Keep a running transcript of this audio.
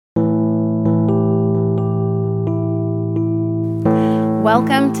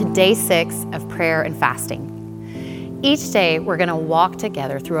Welcome to day 6 of prayer and fasting. Each day, we're going to walk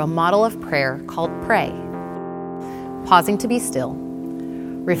together through a model of prayer called Pray. Pausing to be still,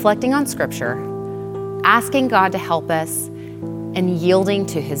 reflecting on Scripture, asking God to help us, and yielding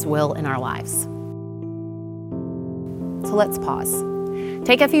to His will in our lives. So let's pause.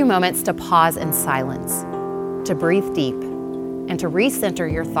 Take a few moments to pause in silence, to breathe deep, and to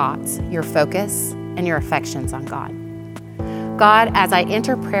recenter your thoughts, your focus, and your affections on God. God, as I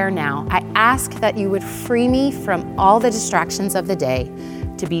enter prayer now, I ask that you would free me from all the distractions of the day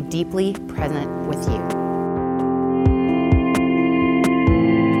to be deeply present with you.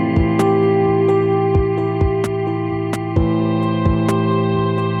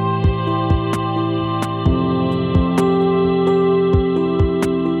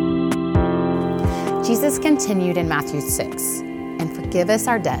 Jesus continued in Matthew 6, "And forgive us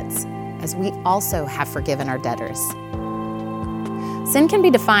our debts, as we also have forgiven our debtors." Sin can be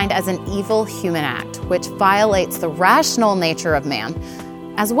defined as an evil human act, which violates the rational nature of man,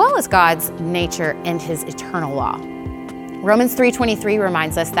 as well as God's nature and His eternal law. Romans 3:23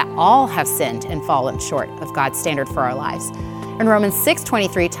 reminds us that all have sinned and fallen short of God's standard for our lives. And Romans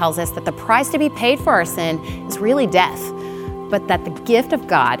 6:23 tells us that the price to be paid for our sin is really death, but that the gift of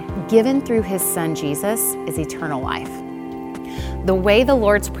God, given through His Son Jesus, is eternal life. The way the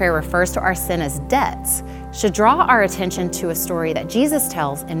Lord's Prayer refers to our sin as debts should draw our attention to a story that Jesus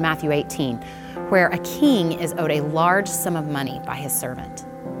tells in Matthew 18, where a king is owed a large sum of money by his servant.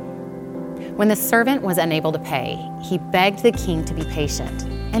 When the servant was unable to pay, he begged the king to be patient,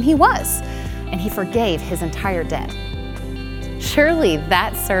 and he was, and he forgave his entire debt. Surely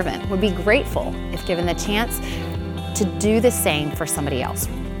that servant would be grateful if given the chance to do the same for somebody else.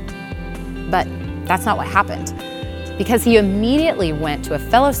 But that's not what happened, because he immediately went to a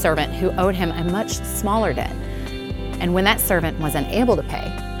fellow servant who owed him a much smaller debt. And when that servant was unable to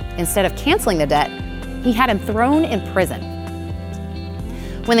pay, instead of canceling the debt, he had him thrown in prison.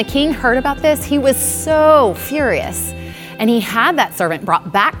 When the king heard about this, he was so furious, and he had that servant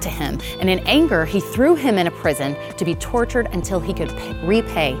brought back to him, and in anger, he threw him in a prison to be tortured until he could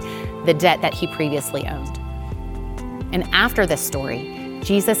repay the debt that he previously owned. And after this story,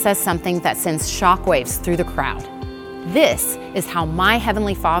 Jesus says something that sends shockwaves through the crowd. "This is how my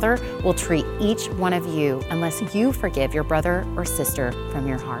Heavenly Father will treat each one of you unless you forgive your brother or sister from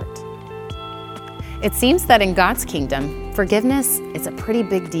your heart." It seems that in God's kingdom, forgiveness is a pretty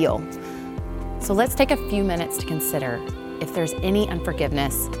big deal. So let's take a few minutes to consider if there's any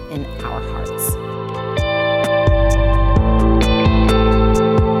unforgiveness in our hearts.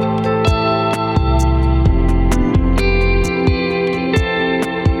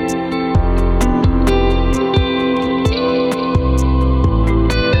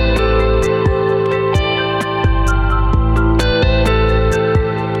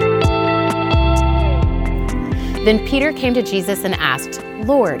 Then Peter came to Jesus and asked,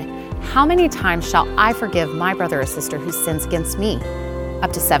 "Lord, how many times shall I forgive my brother or sister who sins against me?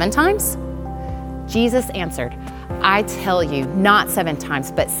 Up to 7 times?" Jesus answered, "I tell you, not 7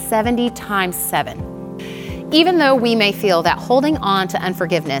 times, but 70 times 7. Even though we may feel that holding on to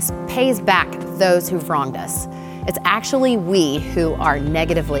unforgiveness pays back those who've wronged us, it's actually we who are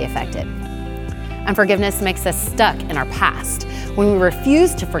negatively affected. Unforgiveness makes us stuck in our past. When we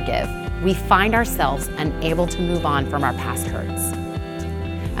refuse to forgive, we find ourselves unable to move on from our past hurts.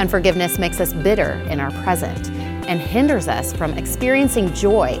 Unforgiveness makes us bitter in our present and hinders us from experiencing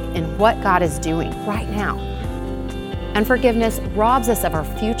joy in what God is doing right now. Unforgiveness robs us of our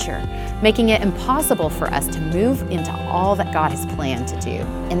future, making it impossible for us to move into all that God has planned to do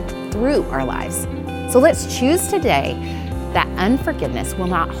and through our lives. So let's choose today that unforgiveness will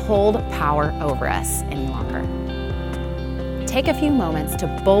not hold power over us any longer. Take a few moments to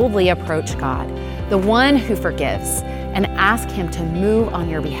boldly approach God, the one who forgives, and ask Him to move on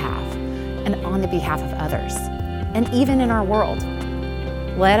your behalf and on the behalf of others, and even in our world.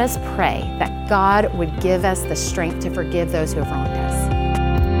 Let us pray that God would give us the strength to forgive those who have wronged us.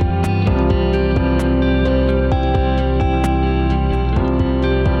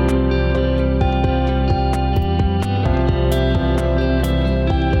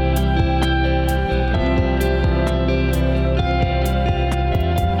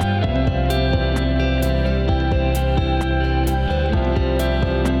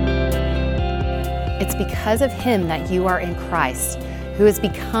 It's because of Him that you are in Christ, who has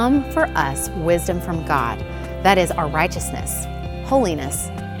become for us wisdom from God, that is our righteousness, holiness,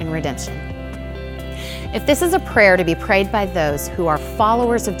 and redemption. If this is a prayer to be prayed by those who are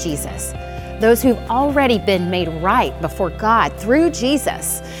followers of Jesus, those who've already been made right before God through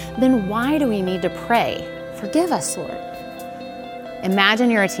Jesus, then why do we need to pray, "Forgive us, Lord"? Imagine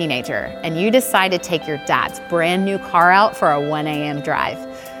you're a teenager and you decide to take your dad's brand new car out for a 1 a.m. drive.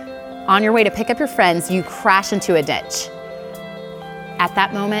 On your way to pick up your friends, you crash into a ditch. At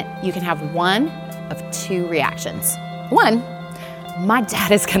that moment, you can have one of two reactions. One, my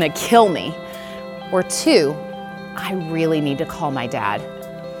dad is gonna kill me. Or two, I really need to call my dad.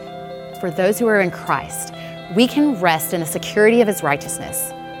 For those who are in Christ, we can rest in the security of his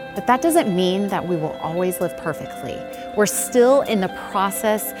righteousness. But that doesn't mean that we will always live perfectly. We're still in the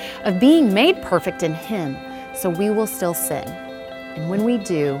process of being made perfect in him, so we will still sin. And when we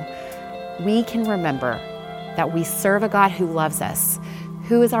do, we can remember that we serve a God who loves us,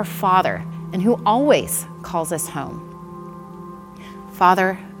 who is our Father, and who always calls us home.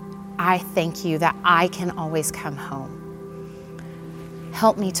 Father, I thank you that I can always come home.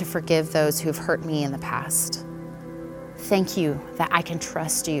 Help me to forgive those who've hurt me in the past. Thank you that I can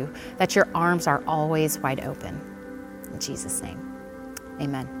trust you, that your arms are always wide open. In Jesus' name,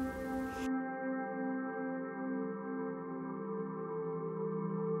 amen.